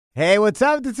Hey, what's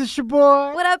up? This is your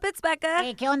boy. What up? It's Becca.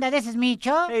 Hey, ¿qué onda? This is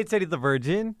Micho. Hey, it's Eddie the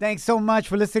Virgin. Thanks so much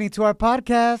for listening to our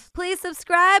podcast. Please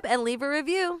subscribe and leave a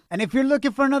review. And if you're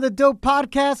looking for another dope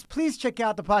podcast, please check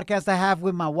out the podcast I have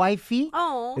with my wifey.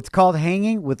 Oh. It's called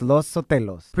Hanging with Los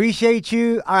Sotelos. Appreciate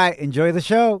you. All right, enjoy the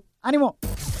show. Ánimo.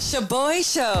 Shaboy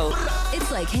Show.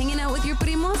 It's like hanging out with your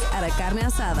primos at a carne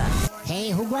asada. Hey,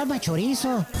 who grabbed my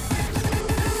chorizo?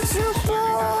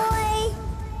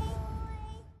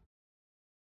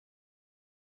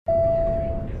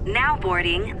 Now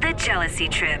boarding the jealousy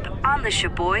trip on the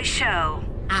Shaboy Show.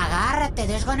 Agárrate,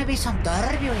 there's gonna be some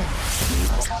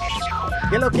turbulence.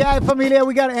 ¿Qué lo que hay, familia?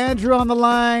 We got Andrew on the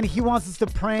line. He wants us to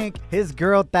prank his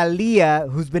girl, Thalia,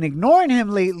 who's been ignoring him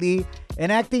lately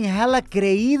and acting hella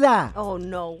creída. Oh,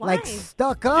 no. Why? Like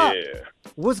stuck up. Yeah.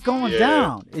 What's going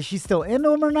down? Is she still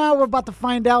into him or not? We're about to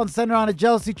find out and send her on a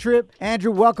jealousy trip.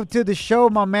 Andrew, welcome to the show,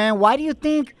 my man. Why do you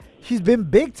think she's been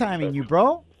big-timing you,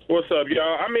 bro? What's up,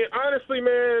 y'all? I mean, honestly,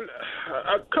 man,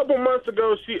 a couple months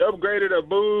ago, she upgraded her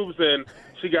boobs and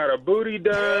she got her booty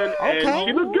done, Okay. and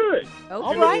she looked good.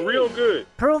 Okay. She looked real good.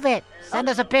 Prove it. Send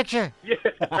us a picture. Yeah.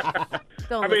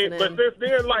 Don't I mean, listen but in. since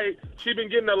then, like, she been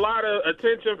getting a lot of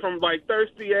attention from, like,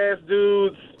 thirsty-ass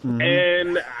dudes,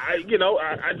 and, I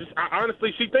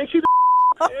honestly, she thinks she's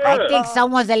I think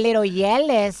someone's a little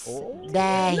jealous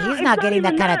that No, he's it's not getting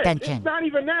that even kind of It's attention. not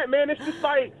even that, man. It's just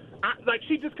like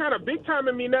she just kind of big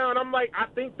timing me now, and I'm like, I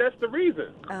think that's the reason.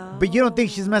 But you don't think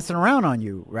she's messing around on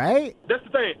you, right? That's the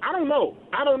thing. I don't know.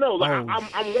 Like, Oh,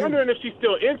 I'm wondering if she's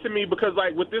still into me because,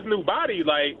 like, with this new body,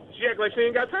 like, she act like she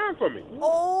ain't got time for me.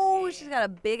 Oh, she's got a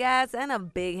big ass and a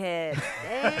big head.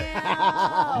 And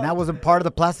Damn. that wasn't part of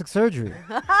the plastic surgery.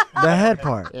 The head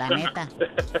part. La neta.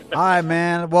 All right,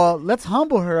 man. Well, let's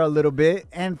humble her a little bit.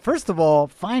 And first of all,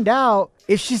 find out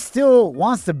if she still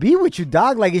wants to be with you,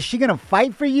 dog. Like, is she going to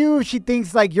fight for you if she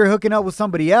thinks, like, you're hooking up with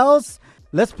somebody else?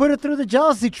 Let's put her through the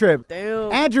jealousy trip.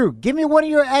 Damn. Andrew, give me one of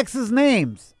your ex's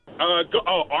names.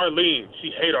 Arlene.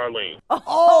 She hate Arlene.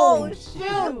 Oh,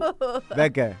 shoot.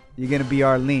 Becca, you're going to be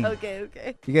Arlene. Okay.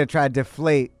 You're going to try to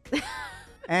deflate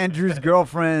Andrew's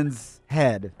girlfriend's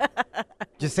head.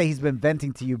 Just say he's been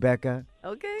venting to you, Becca.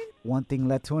 Okay. One thing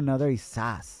led to another. He's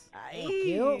sass.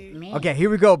 You, me. Okay, here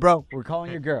we go, bro. We're calling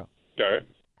your girl. Okay.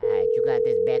 All right, you got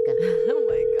this, Becca. Oh,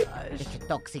 my gosh. Get your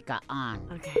toxica on.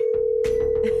 Okay.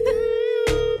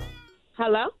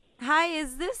 Hello? Hi,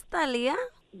 is this Thalia?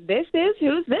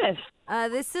 Who's this?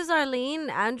 This is Arlene,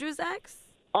 Andrew's ex.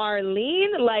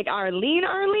 Arlene? Like Arlene?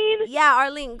 Yeah,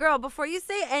 Arlene. Girl, before you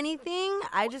say anything,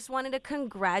 I just wanted to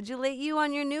congratulate you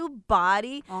on your new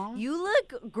body. You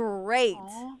look great.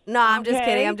 No, I'm just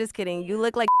Okay. kidding. You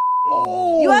look like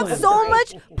you have so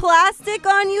much plastic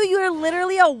on you. You're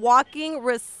literally a walking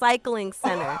recycling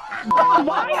center.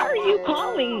 Why are you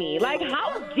calling me? Like,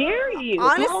 how dare you?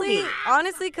 call me?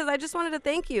 Honestly, because I just wanted to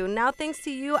thank you. Now, thanks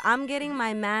to you, I'm getting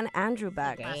my man Andrew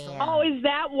back. Oh, is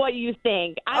that what you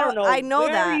think? I don't know. I know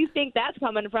where that. you think that's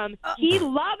coming from. He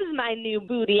loves my new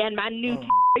booty and my new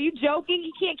Are you joking?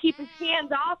 He can't keep his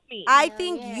hands off me. I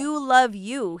think you love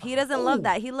you. He doesn't love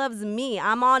that. He loves me.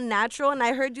 I'm all natural, and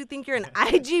I heard you think you're an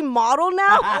IG model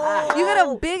now. You got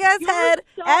a big ass head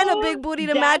so and a big booty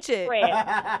to match it.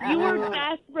 desperate. You were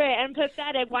desperate and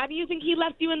pathetic. Why do you think he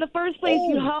left you in the first place,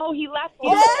 you hoe? He left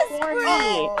you for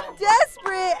me.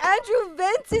 Desperate. Andrew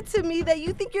vented to me that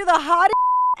you think you're the hottest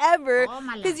ever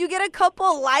because you get a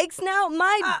couple likes now.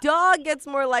 My dog gets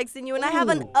more likes than you, and I have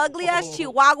an ugly ass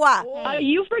chihuahua.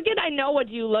 You forget I know what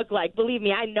you look like. Believe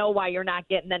me, I know why you're not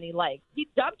getting any likes. He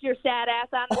dumped your sad ass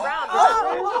on the ground.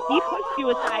 He pushed you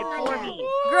aside for me.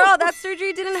 Girl, that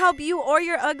surgery didn't help you or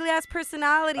your ugly ass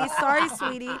personality. Sorry,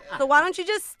 sweetie. So why don't you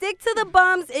just stick to the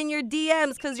bums in your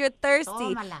DMs because you're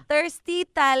thirsty. Thirsty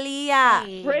Thalia.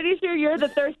 Pretty sure you're the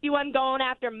thirsty one going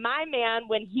after my man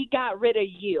when he got rid of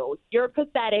you. You're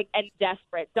pathetic and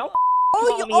desperate. Don't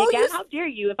call me again. How dare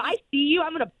you? If I see you,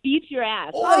 I'm going to beat your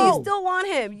ass. Oh, you still want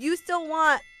him. You still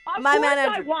want my man I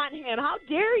Andrew. want him. How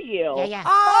dare you? Ya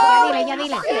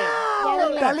dile.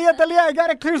 Thalia, I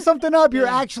gotta clear something up. You're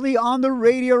actually on the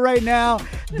radio right now.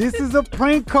 This is a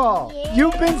prank call.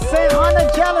 You've been sent on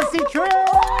a jealousy trip.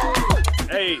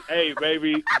 Hey,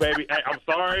 baby. Hey, I'm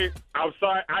sorry. I was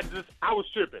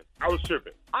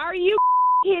tripping. Are you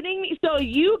kidding me? So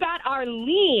you got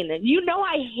Arlene. You know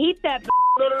I hate that. No.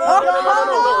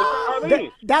 It's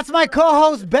Arlene. That's my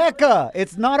co-host, Becca.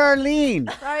 It's not Arlene.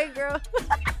 Sorry, girl.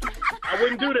 I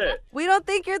wouldn't do that. We don't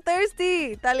think you're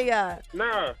thirsty, Thalia.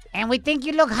 Nah. And we think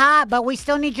you look hot, but we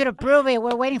still need you to prove it.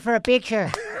 We're waiting for a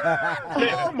picture. Man,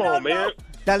 come on, man.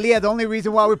 Thalia, the only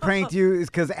reason why we pranked you is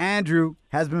because Andrew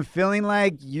has been feeling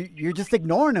like you're just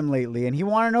ignoring him lately, and he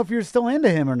wanted to know if you're still into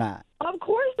him or not. Of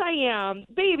course I am,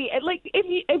 baby. Like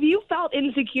if you felt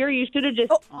insecure, you should have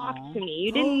just talked to me.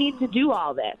 You didn't need to do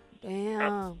all this.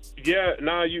 Damn. Yeah,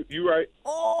 nah, you right.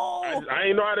 Oh. I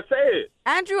ain't know how to say it.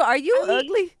 Andrew, are you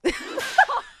ugly?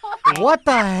 What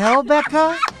the hell,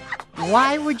 Becca?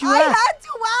 Why would you I ask?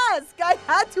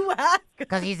 had to ask.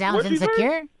 Because he sounds What'd you say?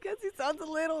 insecure? Because he sounds a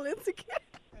little insecure.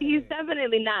 He's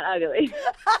definitely not ugly.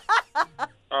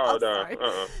 Oh, no. Sorry.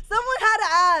 Someone had to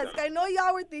ask. I know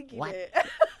y'all were thinking What? it.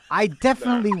 I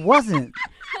definitely wasn't.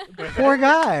 Poor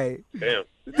guy. Damn.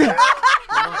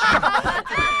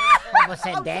 Almost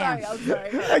said damn. I'm sorry.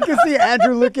 I can see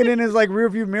Andrew looking in his like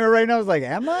rearview mirror right now. I was like,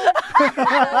 am I?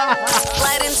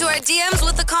 Slide into our DMs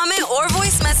with a comment or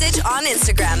voice message on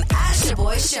Instagram at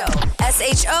Shaboy Show.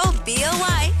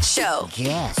 SHOBOY Show.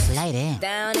 Yeah, slide in.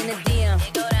 Down in the DM.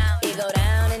 It go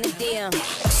down in the DM.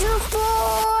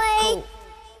 Shaboy!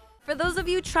 For those of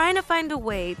you trying to find a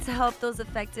way to help those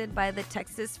affected by the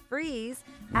Texas freeze,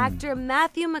 actor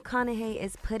Matthew McConaughey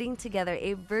is putting together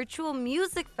a virtual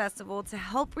music festival to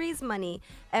help raise money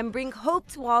and bring hope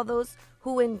to all those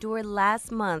who endured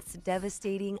last month's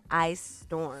devastating ice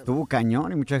storm. Estuvo cañón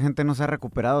y mucha gente no se ha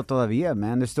recuperado todavía,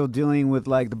 man. They're still dealing with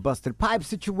like the busted pipe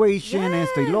situation,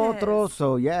 esto y lo otro.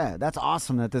 So yeah, that's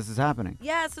awesome that this is happening.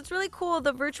 Yeah, so it's really cool.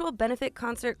 The virtual benefit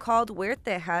concert called Where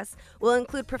Tejas will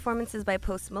include performances by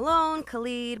Post Malone,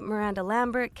 Khalid, Miranda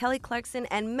Lambert, Kelly Clarkson,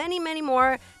 and many, many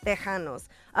more Tejanos.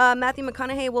 Matthew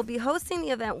McConaughey will be hosting the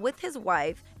event with his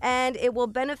wife, and it will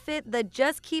benefit the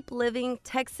Just Keep Living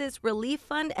Texas Relief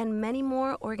Fund and many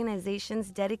more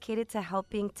organizations dedicated to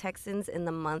helping Texans in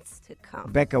the months to come.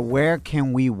 Becca, where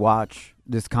can we watch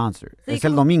this concert? So you Es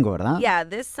el can- domingo, ¿verdad? Yeah,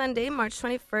 this Sunday, March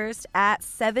 21st at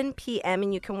 7 p.m.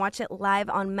 and you can watch it live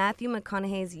on Matthew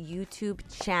McConaughey's YouTube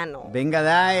channel. Venga,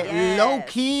 dai. Yes. Low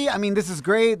key, I mean, this is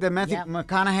great that Matthew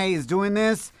McConaughey is doing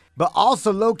this, but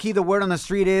also low key, the word on the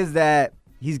street is that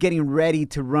he's getting ready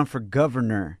to run for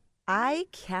governor I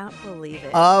can't believe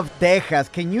it. of Texas.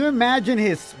 Can you imagine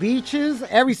his speeches?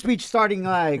 Every speech starting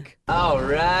like, All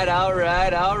right.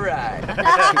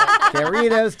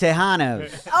 Queridos Tejanos,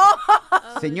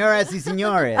 señoras y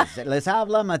señores, les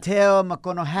habla Mateo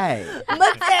McConaughey.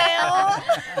 Mateo!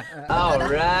 All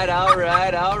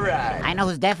right. I know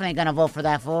who's definitely going to vote for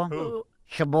that fool.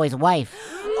 Shaboy's wife.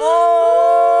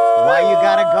 Why you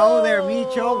gotta go there,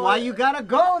 Micho? Why you gotta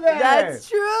go there? That's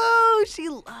true. She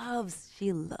loves.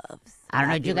 I don't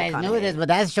know if you Matthew guys knew McConaughey. this, but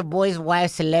that's Shaboy's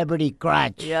wife's celebrity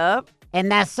crush. Yep. And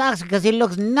that sucks because he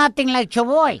looks nothing like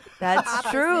Shaboy. That's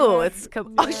true. It's our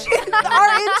intern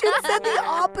said the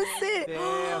opposite.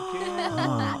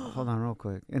 Hold on real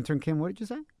quick. Intern Kim, what did you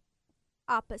say?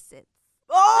 Opposites.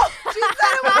 Oh, she said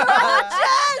it with her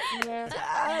chest.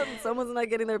 Damn, someone's not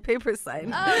getting their papers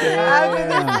signed. After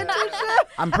this internship.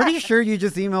 I'm pretty sure you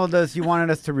just emailed us. You wanted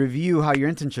us to review how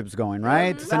your internship's going,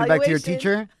 right? To send it back to your Evaluation.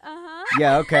 teacher? Uh-huh.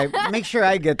 Yeah, okay. Make sure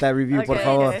I get that review, por Okay,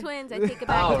 favor. okay. Twins, I take it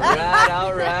back.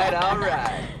 All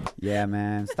right. Yeah,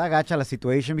 man. Está gacha la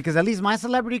situation because at least my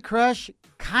celebrity crush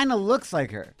kind of looks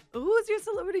like her. Who's your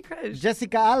celebrity crush?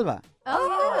 Jessica Alba.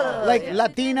 Oh, Like yeah.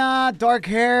 Latina, dark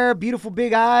hair, beautiful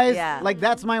big eyes. Yeah. Like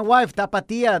that's my wife,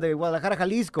 Tapatia de Guadalajara,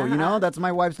 Jalisco. You know, that's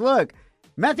my wife's look.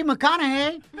 Matthew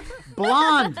McConaughey,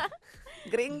 blonde,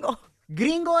 Gringo.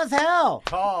 gringo as hell.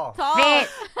 Fit,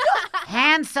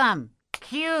 handsome,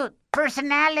 cute,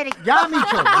 personality. Ya,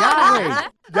 Micho, ya, güey.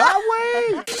 Ya,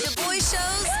 güey. Shaboy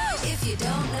Shows. If you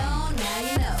don't know,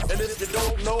 now you know. And if you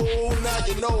don't know, now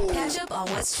you know. Catch up on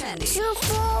what's trending.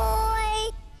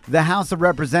 The House of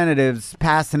Representatives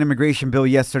passed an immigration bill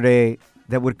yesterday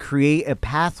that would create a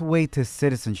pathway to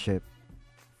citizenship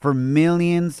for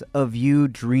millions of you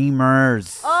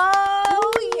dreamers.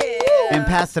 Oh, yeah. And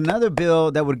passed another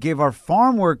bill that would give our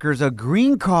farm workers a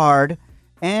green card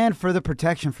and further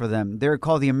protection for them. They're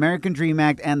called the American Dream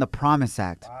Act and the Promise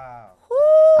Act.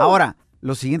 Ahora,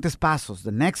 los siguientes pasos,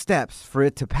 the next steps for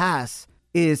it to pass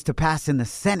is to pass in the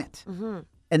Senate.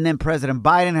 And then President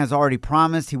Biden has already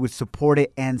promised he would support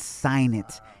it and sign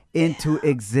it into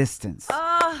existence.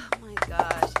 Oh, my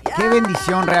gosh. Qué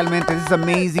bendición realmente. This is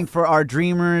amazing for our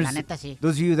dreamers. La neta, sí.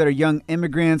 Those of you that are young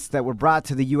immigrants that were brought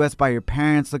to the U.S. by your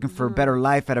parents looking for a better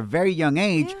life at a very young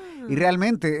age. Y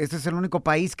realmente, este es el único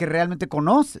país que realmente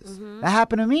conoces. That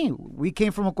happened to me. We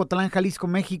came from Ocotlán, Jalisco,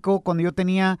 México, cuando yo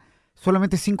tenía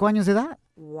solamente 5 años de edad.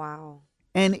 Wow.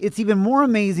 And it's even more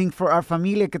amazing for our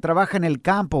familia que trabaja en el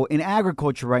campo, in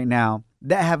agriculture right now,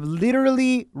 that have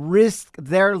literally risked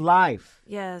their life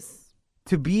Yes.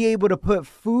 to be able to put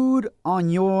food on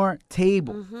your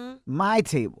table, my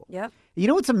table. Yep. You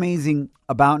know what's amazing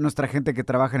about nuestra gente que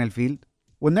trabaja en el field?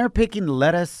 When they're picking the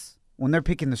lettuce, when they're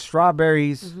picking the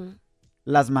strawberries,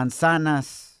 las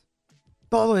manzanas,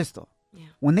 todo esto,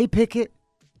 When they pick it,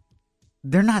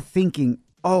 they're not thinking,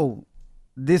 oh,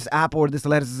 this apple or this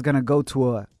lettuce is going to go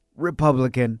to a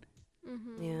Republican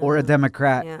or a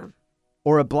Democrat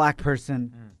or a black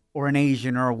person or an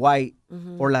Asian or a white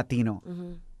or Latino.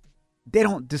 They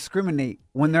don't discriminate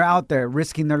when they're out there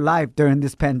risking their life during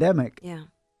this pandemic.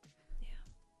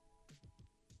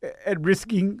 And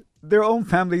risking their own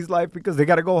family's life because they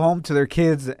got to go home to their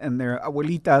kids and their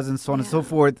abuelitas and so on and so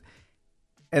forth.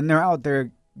 And they're out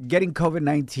there getting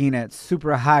COVID-19 at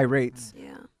super high rates.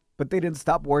 But they didn't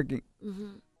stop working.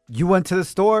 You went to the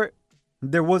store,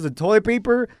 there wasn't toilet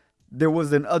paper, there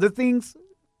wasn't other things,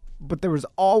 but there was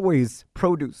always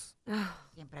produce.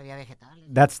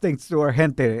 That's thanks to our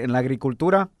gente en la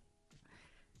agricultura.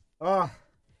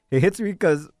 It hits me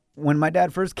because when my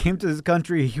dad first came to this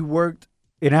country, he worked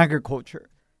in agriculture.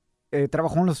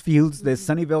 Trabajó en los fields de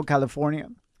Sunnyvale, California.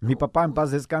 Mi papá en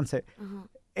paz descanse.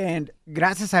 And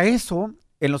gracias a eso,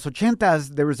 en los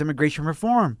 80s, there was immigration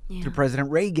reform through President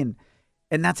Reagan.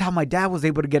 And that's how my dad was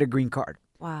able to get a green card.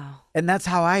 Wow. And that's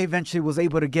how I eventually was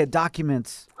able to get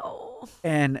documents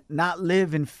and not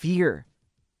live in fear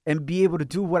and be able to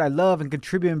do what I love and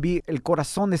contribute and be el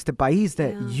corazón de este país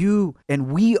that you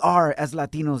and we are as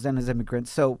Latinos and as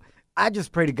immigrants. So I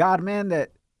just pray to God, man,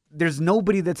 that there's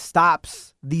nobody that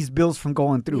stops these bills from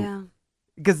going through.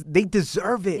 Because they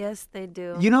deserve it. Yes, they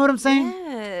do. You know what I'm saying?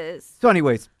 Yes. So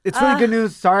anyways, it's really good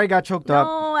news. Sorry I got choked up.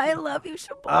 No, I love you,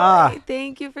 Shaboy.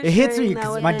 Thank you for sharing It hits me that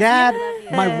because with my us. dad,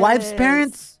 Yes. my wife's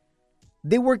parents,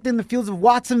 they worked in the fields of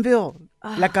Watsonville,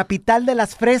 la capital de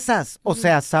las fresas. O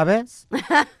sea, ¿sabes?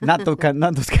 Not those kind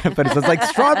of fresas, like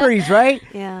strawberries, right?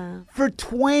 Yeah. For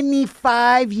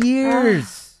 25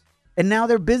 years. And now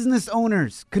they're business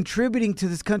owners contributing to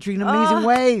this country in amazing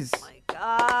ways.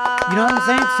 You know what I'm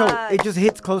saying? So it just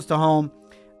hits close to home.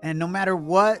 And no matter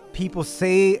what people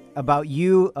say about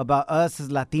you, about us as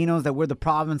Latinos, that we're the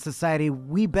problem in society,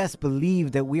 we best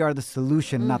believe that we are the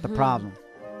solution, not the problem.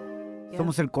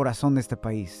 Somos el corazón de este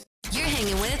país. You're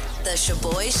hanging with The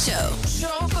Shaboy Show.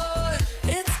 Shaboy,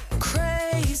 it's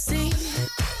crazy.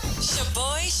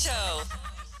 Shaboy Show.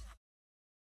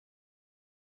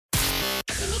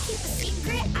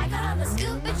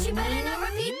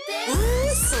 Ooh,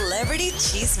 Celebrity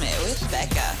Cheesemate with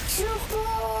Becca.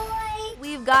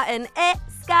 We've got an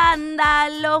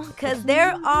escándalo because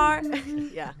there are...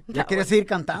 Yeah. Ya quería seguir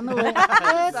cantando, güey.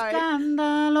 Sorry.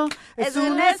 Escándalo. Es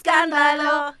un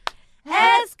escándalo.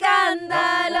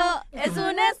 Escándalo. Es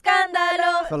un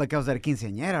escándalo. Felt like I was at a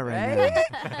quinceañera right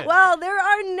now. Well, there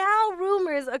are now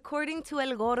rumors, according to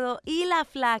El Gordo y La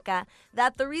Flaca,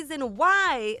 that the reason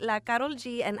why La Karol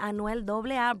G and Anuel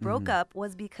AA broke up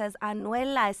was because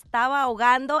Anuel la estaba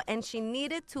ahogando and she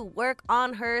needed to work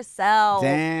on herself.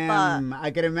 Damn,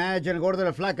 I can imagine El Gordo y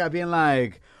La Flaca being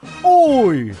like,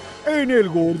 hoy en El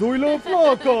Gordo y La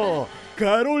Flaca,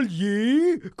 Karol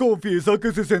G confiesa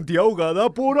que se sentía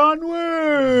ahogada por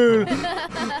Anuel.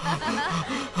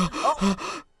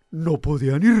 No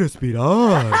podía ni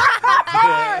respirar.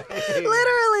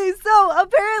 Literally. So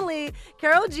apparently,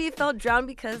 Karol G felt drowned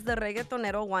because the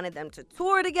reggaetonero wanted them to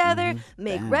tour together,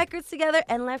 make records together,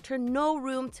 and left her no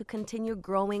room to continue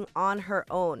growing on her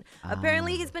own.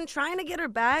 Apparently, he's been trying to get her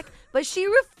back, but she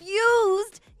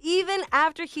refused even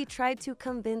after he tried to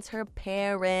convince her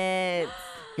parents.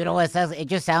 You know, it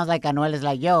just sounds like Anuel is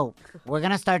like, yo, we're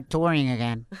going to start touring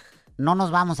again. No nos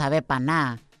vamos a ver pa'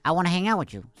 nada. I want to hang out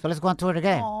with you. So let's go on tour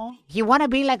together. Aww. He want to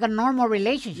be like a normal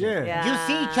relationship. Yeah. You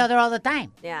see each other all the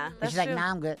time. Yeah, And that's she's like, true.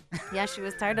 nah, I'm good. Yeah, she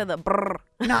was tired of the brrr.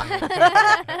 No.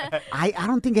 I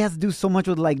don't think it has to do so much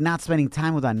with like not spending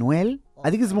time with Anuel. I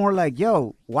think it's more like,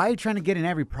 yo, why are you trying to get in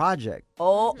every project?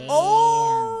 Oh,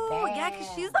 yeah,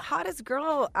 because she's the hottest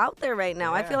girl out there right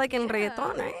now. I feel like in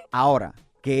reggaeton, right? Ahora,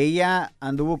 que ella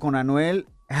anduvo con Anuel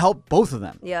helped both of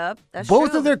them. Yep, that's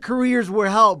Both true. of their careers were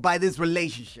helped by this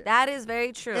relationship. That is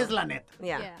very true. Es la neta.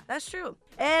 Yeah, that's true.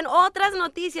 And otras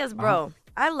noticias, bro.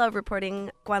 I love reporting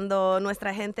cuando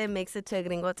nuestra gente makes it to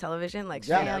gringo television, like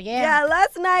straight Yeah. up. Yeah. Yeah,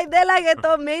 last night, De La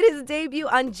Ghetto made his debut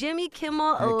on Jimmy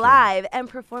Kimmel Live and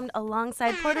performed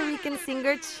alongside Puerto Rican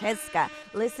singer Chesca.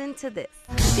 Listen to this.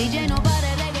 DJ no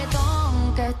pare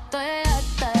reggaetón, que estoy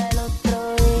hasta el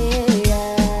otro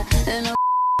día.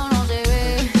 No se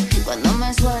ve. Cuando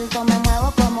me suelto me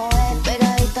muevo como es,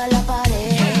 pegadita a la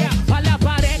pared. Pa' la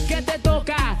pared que te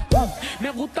toca.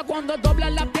 Me gusta cuando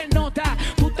doblas la piernota.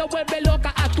 Tú te vuelves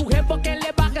loca a tu jefe que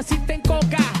le bajas si te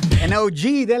encoca. An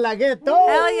OG De La Ghetto.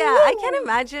 Hell yeah. I can't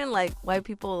imagine like white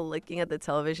people looking at the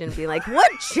television being like,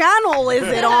 what channel is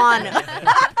it on?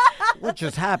 What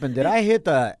just happened? Did I hit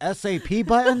the SAP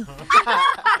button?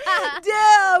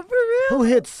 Damn, for real? Who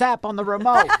hit SAP on the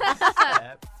remote?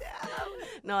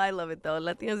 No, I love it, though.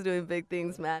 Latinos doing big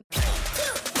things, man.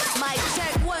 Mic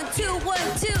check 1 2 1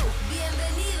 2.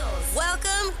 Bienvenidos.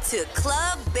 Welcome to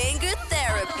Club Banger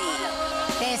Therapy.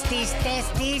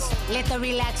 Testis, little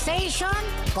relaxation,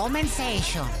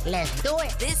 compensation. Let's do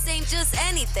it. This ain't just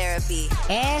any therapy.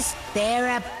 Es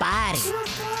therapy.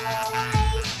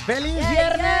 ¡Feliz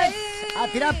viernes! A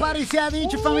tirar party se ha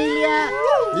dicho, familia.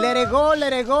 Let it go,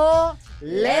 let it go.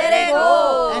 Let it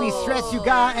go. Any stress you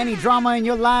got, any drama in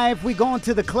your life, we going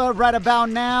to the club right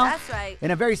about now. That's right. In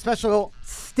a very special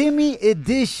Stimmy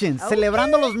edition. Okay.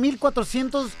 Celebrando los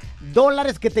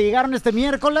 $1,400 que te llegaron este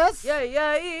miércoles.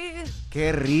 Yeah.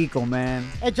 Qué rico, man.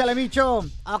 Échale, Micho.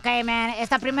 Ok, man,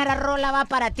 esta primera rola va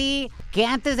para ti, que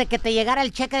antes de que te llegara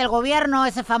el cheque del gobierno,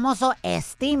 ese famoso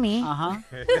Stimmy,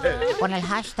 con el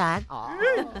hashtag,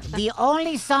 the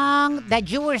only song that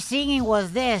you were singing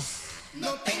was this.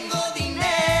 No tengo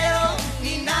dinero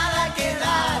ni nada que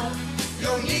dar.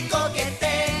 Lo único que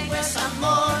tengo es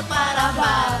amor para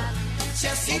dar. Si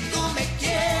así tú me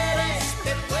quieres,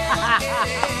 te puedo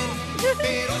querer.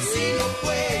 Pero si no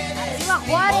puedes, ni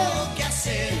modo que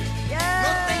hacer.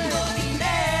 No tengo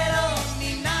dinero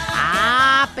ni nada.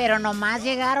 Ah, pero nomás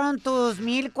llegaron tus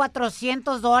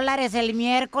 $1,400 el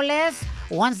miércoles.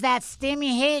 Once that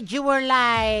Stimmy hit, you were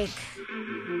like,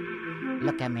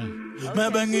 look at me. Me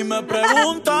ven y me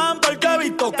preguntan por qué he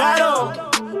visto caro.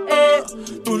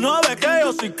 Tú no ves que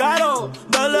yo soy caro.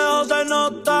 De lejos se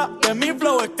nota que mi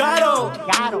flow es caro.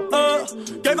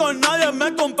 Que con nadie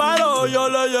me comparo. Yo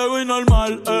le llego y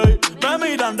normal, me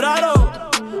miran raro.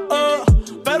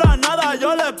 Pero a nada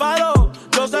yo le paro.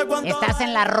 Yo sé cuánto. Estás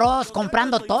en la Ross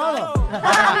comprando todo.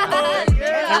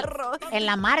 En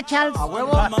la Marshalls. A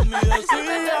huevo. La mami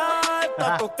decía,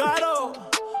 está todo caro.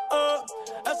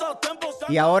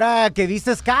 Y ahora que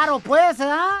dices caro, pues,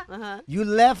 ¿verdad? You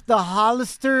left the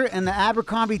Hollister and the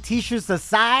Abercrombie t-shirts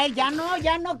aside. Ya no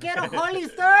quiero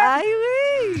Hollister. Ay,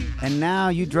 güey. And now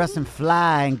you dressing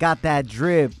fly and got that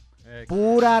drip.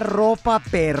 Pura ropa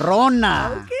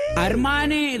perrona.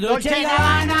 Armani, Dolce &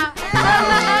 Gabbana,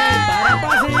 para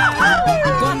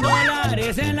pasear con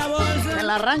dólares en la bolsa. En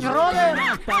la Range Rover.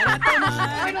 Para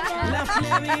tomar las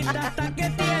flebitas hasta que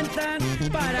tientan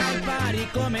para el party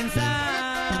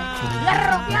comenzar.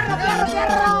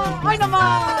 ¡Fierro! ¡Hoy nomás!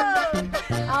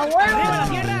 ¡A huevo! ¡Arriba la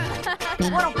tierra!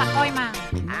 ¡Puro pacoima!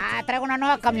 Traigo una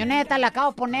nueva camioneta, le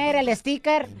acabo de poner el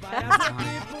sticker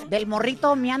del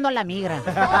morrito miando a la migra.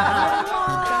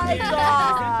 Oh my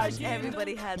gosh.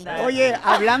 Everybody had that. Oye,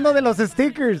 hablando de los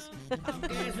stickers.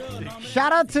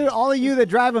 Shout out to all of you that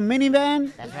drive a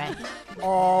minivan. That's right.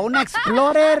 O un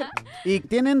Explorer y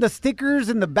tienen the stickers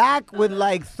in the back with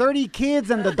like 30 kids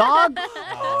and the dog.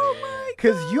 Oh my God.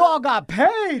 Because you all got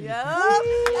paid. Yep.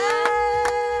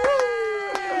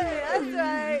 That's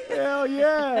right. Hell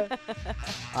yeah.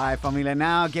 All right, familia,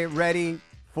 now get ready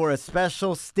for a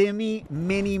special Stimmy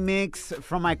mini mix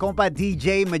from my compa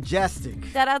DJ Majestic.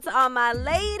 Shout out to all my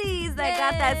ladies that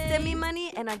got that stimmy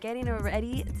money and are getting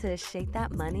ready to shake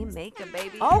that money maker,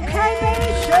 baby. Okay,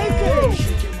 baby, shake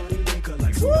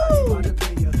it. Woo.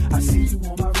 I see you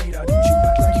on my radar. Don't you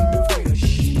act like you afraid of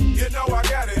shit. You know I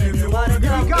got it. If you wanna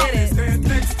come get it. Stand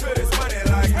next to this money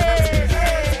like Hey.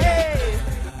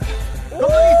 Come on,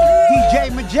 DJ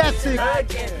Majestic.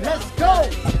 Let's go.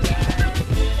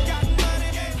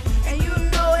 And you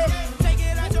know it. Take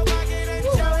it out your pocket and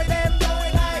show it that blow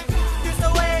it like this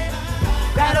away.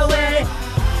 That away.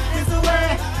 This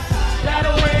away. That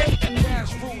away.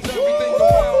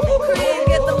 Cream,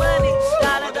 get the money.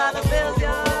 Dollar bills,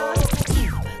 y'all.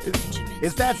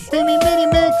 It's that Stimmy mini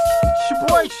mix. It's your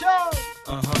boy Show.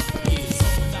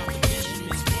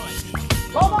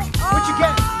 Come on. What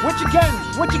you getting?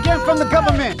 What you getting from the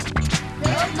government?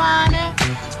 Get money.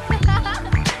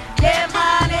 Get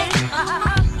money.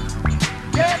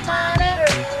 Get money.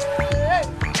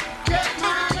 Get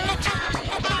money.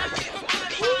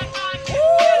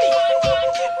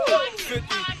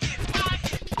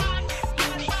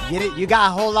 Get it? You got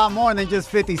a whole lot more than just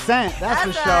 50 cents. That's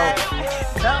for sure.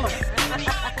 Tell 'em.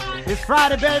 It's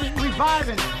Friday, baby. We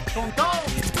vibing. Con todo.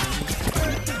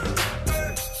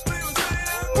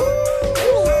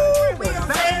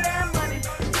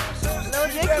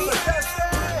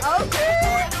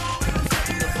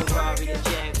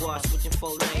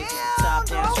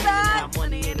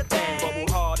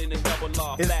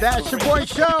 It's that your boy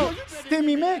Show.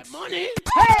 Stimmy mix.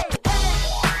 Hey,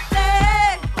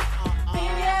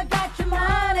 baby, I got your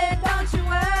money, don't you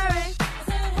worry. I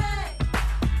said, hey,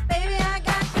 baby, I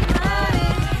got your money.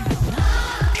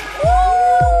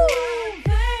 Ooh,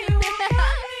 baby,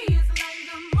 it's like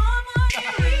the more money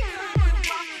we come,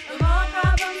 the more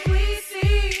problems we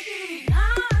see. I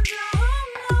don't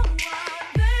know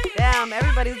why,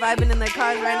 vibing in their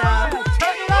cars right now.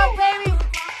 Turn it up, baby.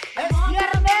 It's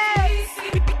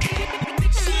viernes.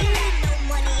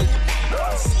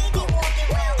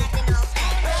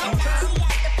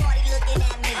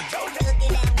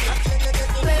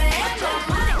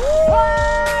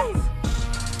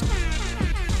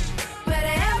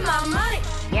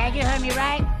 Yeah, you heard me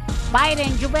right.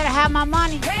 Biden, you better have my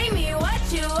money. Pay me what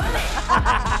you want.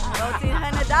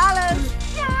 $1,400.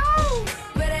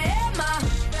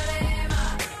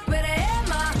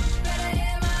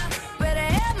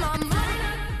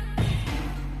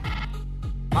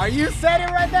 Are you set it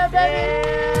right there, baby?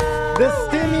 Yeah. The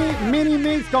Stimmy Mini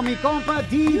Mix con mi compa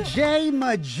DJ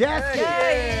Majestic.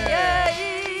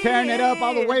 Tearing it up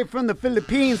all the way from the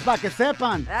Philippines, pa que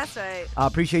sepan. That's right. I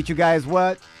appreciate you guys.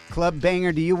 What club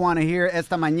banger do you want to hear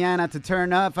esta mañana to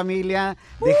turn up, familia?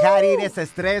 Dejar ir ese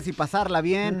estrés y pasarla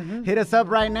bien. Hit us up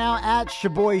right now at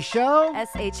Shaboy Show.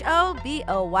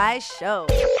 SHOBOY Show.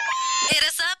 Hit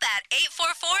us up at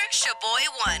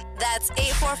 844-SHABOY1. That's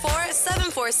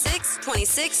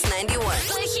 844-746-2691.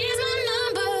 But here's my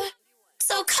number,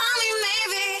 so call me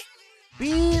maybe.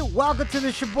 B, welcome to the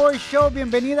Shaboy Show.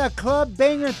 Bienvenida a Club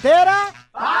Banger Tera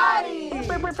Party.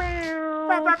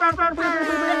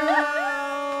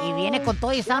 Y viene con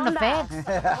todo y sound effects.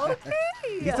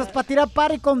 ¿Listos para tirar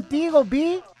party contigo,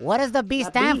 B? What does the B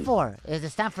stand for? Does it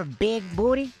stand for big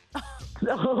booty?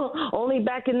 Only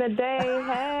back in the day.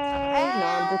 Hey. No,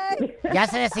 I'm just kidding. ¿Ya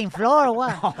se desinfló or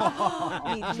what?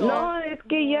 No, es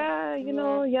que ya,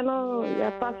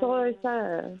 ya pasó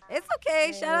esa. It's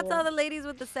okay. Shout out to all the ladies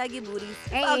with the saggy booties.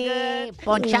 It's all Hey, good.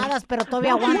 ponchadas, pero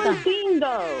todavía That's one aguantan. thing,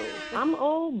 though. I'm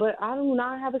old, but I do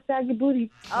not have a saggy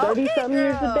booty. Okay, 30-something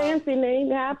years girl. of dancing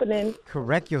ain't happening.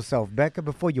 Correct yourself, Becca,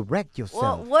 before you wreck Well,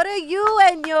 yourself. what are you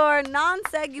and your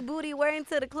non-saggy booty wearing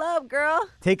to the club, girl?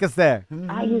 Take us there.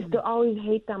 I used to always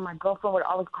hate that. My girlfriend would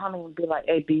always call me and be like,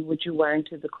 "Hey, B, what you wearing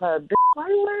to the club? Bitch, why are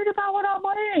you worried about what I'm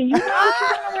wearing? You know what you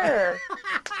gotta wear."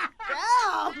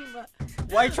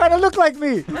 Why you trying to look like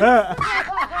me?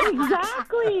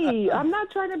 Exactly. I'm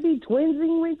not trying to be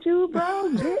twinsing with you, bro.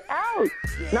 Get out.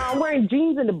 No, I'm wearing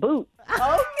jeans and a boot.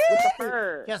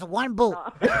 Okay. Just one boot.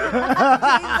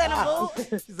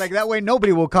 She's like, that way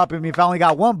nobody will copy me if I only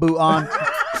got one boot on.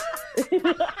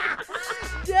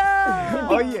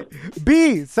 Oh, yeah.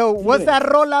 B, so what's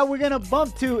that rola we're going to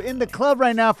bump to in the club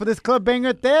right now for this Club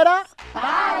Banger Tera?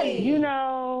 You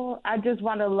know, I just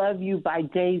want to love you by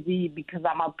Jay-Z because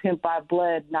I'm a pimp by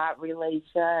blood, not relation.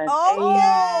 Oh,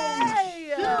 Hey.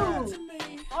 yeah.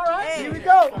 All right, here we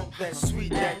go.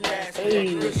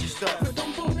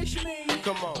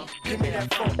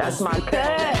 That's my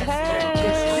cut.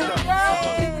 Hey.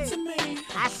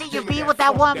 I see you be with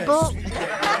that one boot.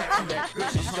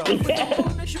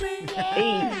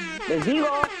 Hey, les digo.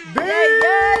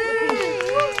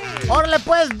 Órale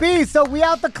pues, B, so we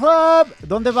out the club.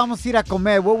 ¿Dónde vamos a ir a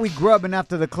comer? What we grubbing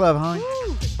after the club, huh?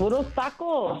 Puros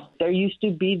tacos. There used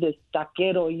to be this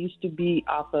taquero. It used to be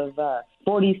off of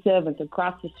 47th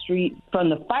across the street from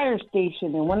the fire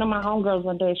station. And one of my homegirls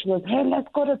one day, she goes, "Hey, let's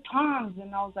go to Tom's."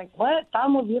 And I was like, "What?"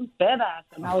 Estamos bien pedas.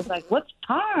 And I was like, "What's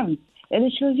Tom's?" And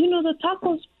then she goes, the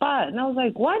taco spot. And I was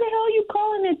like, "Why the hell are you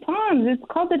calling it Tom's? It's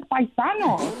called El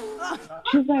Paisano."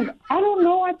 She's like, "I don't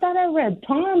know. I thought I read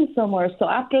Tom's somewhere." So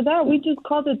after that, we just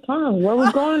called it Tom's. Where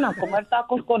we going? A comer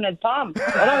tacos con el Tom.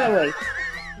 Órale, güey.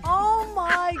 Oh,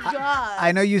 my God.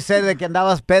 I know you said that que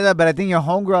andabas peda, but I think your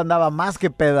homegirl andaba más que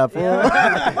peda, fool.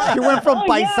 She went from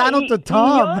Paisano to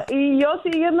Tom. Y yo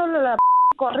siguiéndole la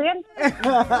corriente.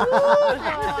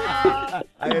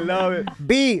 I love it.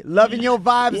 B, loving your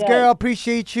vibes, Yes. girl.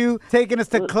 Appreciate you taking us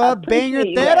to Club Banger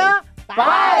Appreciate Tera it.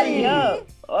 Party. Yo,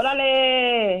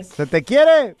 órale. Se te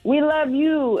quiere. We love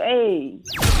you, hey.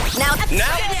 Now,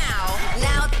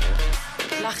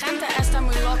 la gente está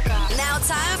muy loca. Now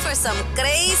time for some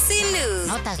crazy news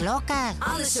Notas locas.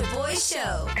 on the Shaboy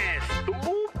Show.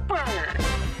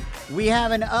 We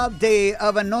have an update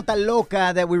of a nota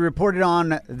loca that we reported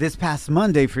on this past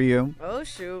Monday for you. Oh,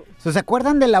 shoot. So, ¿se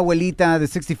acuerdan de la abuelita, the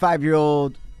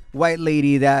 65-year-old white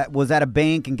lady that was at a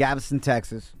bank in Galveston,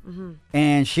 Texas? Mm-hmm.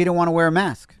 And she didn't want to wear a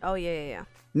mask. Oh, yeah.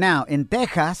 Now, in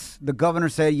Texas, the governor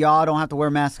said, y'all don't have to wear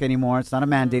a mask anymore. It's not a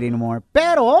mandate anymore.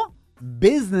 Pero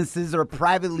businesses are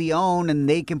privately owned and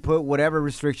they can put whatever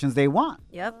restrictions they want.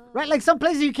 Yep. Right? Like some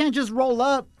places you can't just roll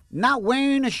up not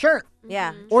wearing a shirt.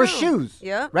 Yeah. Or True. shoes.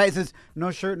 Yep. Right? It says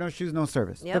no shirt, no shoes, no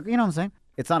service. Yep. You know what I'm saying?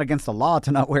 It's not against the law to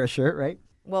not wear a shirt, right?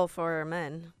 Well, for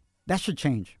men. That should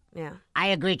change. Yeah. I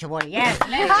agree, Chaboy. Yes.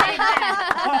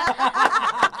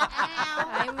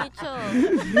 Ay,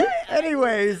 Micho.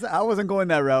 Anyways, I wasn't going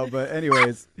that route, but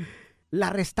anyways.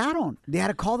 la arrestaron. They had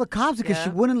to call the cops because she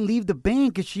wouldn't leave the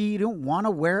bank because she didn't want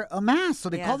to wear a mask. So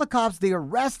they called the cops. They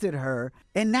arrested her.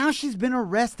 And now she's been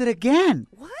arrested again.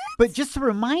 What? But just to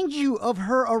remind you of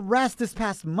her arrest this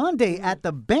past Monday at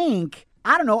the bank,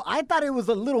 I don't know. I thought it was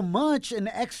a little much, an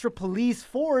extra police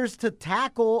force to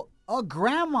tackle a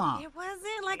grandma. It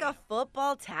wasn't like a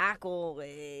football tackle.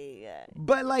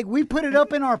 But like we put it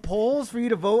up in our polls for you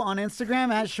to vote on Instagram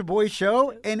at Shaboy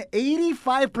Show, and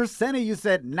 85% of you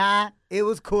said, nah, it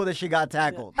was cool that she got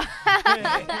tackled.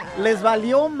 Les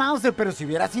valió Mauser, pero si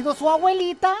hubiera sido su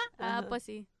abuelita, pues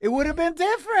sí. It would have been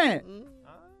different.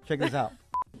 Check this out.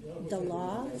 The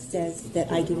law says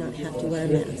that I do not have to wear a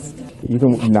mask. You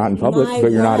can not in public,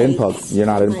 but you're not in public. You're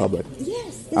not in public.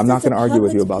 Yes. I'm not going to argue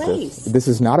with you about this. This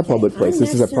is not a public place.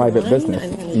 This is a private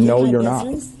business. No, you're not.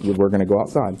 We're going to go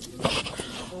outside.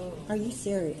 Are you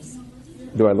serious?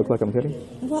 Do I look like I'm kidding?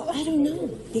 Well, I don't know.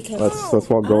 Because let's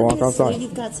go walk outside.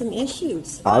 You've got some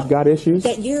issues. I've got issues.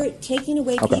 That you're taking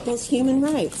away people's human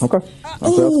rights. Okay.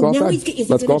 Let's go outside.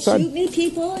 Let's go outside. Shoot me,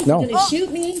 people? Is no. Going to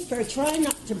shoot me for trying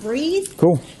not to breathe?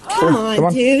 Cool. Come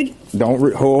on, dude. Don't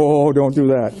do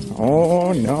that.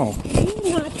 Oh no. Do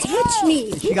not touch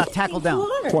me. She got tackled down.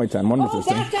 2010.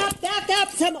 Back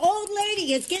up. Some old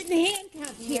lady is getting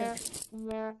handcuffed here.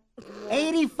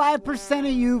 85% of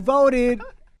you voted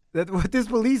that what this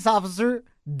police officer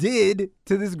did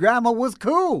to this grandma was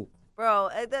cool. Bro,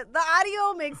 the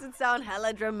audio makes it sound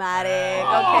hella dramatic,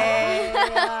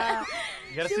 okay?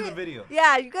 You gotta see the video.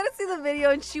 Yeah, you gotta see the video,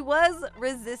 and she was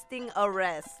resisting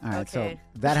arrest. All right, so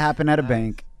that happened at a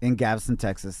bank in Galveston,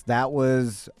 Texas. That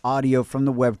was audio from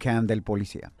the webcam del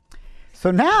policía.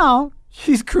 So now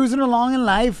she's cruising along in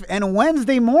life, and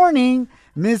Wednesday morning,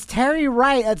 Ms. Terry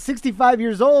Wright, at 65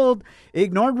 years old,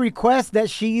 ignored requests that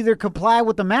she either comply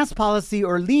with the mask policy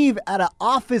or leave at an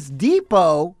Office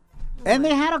Depot, and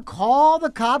they had to call the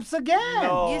cops again.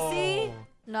 No. You see?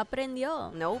 No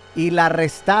aprendió. Nope. Y la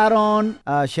arrestaron.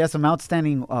 She has some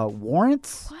outstanding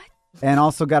warrants. What? And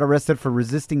also got arrested for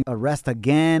resisting arrest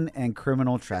again and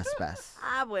criminal trespass.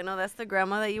 Bueno, that's the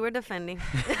grandma that you were defending.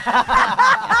 Follow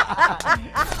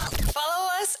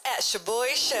us at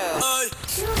Shaboy Show.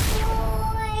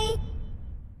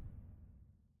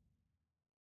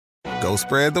 Go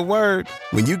spread the word.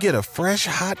 When you get a fresh,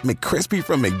 hot McCrispy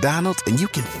from McDonald's and you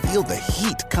can feel the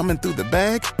heat coming through the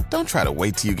bag, don't try to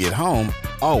wait till you get home.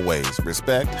 Always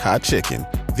respect hot chicken.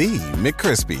 The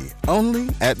McCrispy, only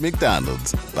at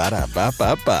McDonald's.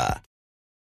 Ba-da-ba-ba-ba.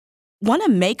 Want to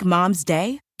make Mom's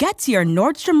day? Get to your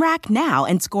Nordstrom Rack now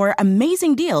and score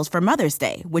amazing deals for Mother's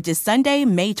Day, which is Sunday,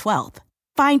 May 12th.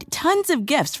 Find tons of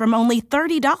gifts from only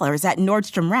 $30 at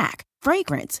Nordstrom Rack.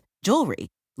 Fragrance, jewelry,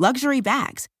 luxury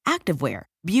bags, activewear,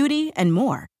 beauty, and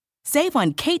more. Save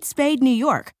on Kate Spade New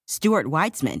York, Stuart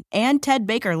Weitzman, and Ted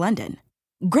Baker London.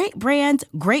 Great brands,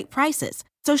 great prices.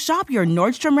 So shop your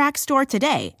Nordstrom Rack store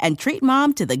today and treat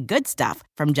Mom to the good stuff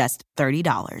from just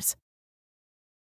 $30.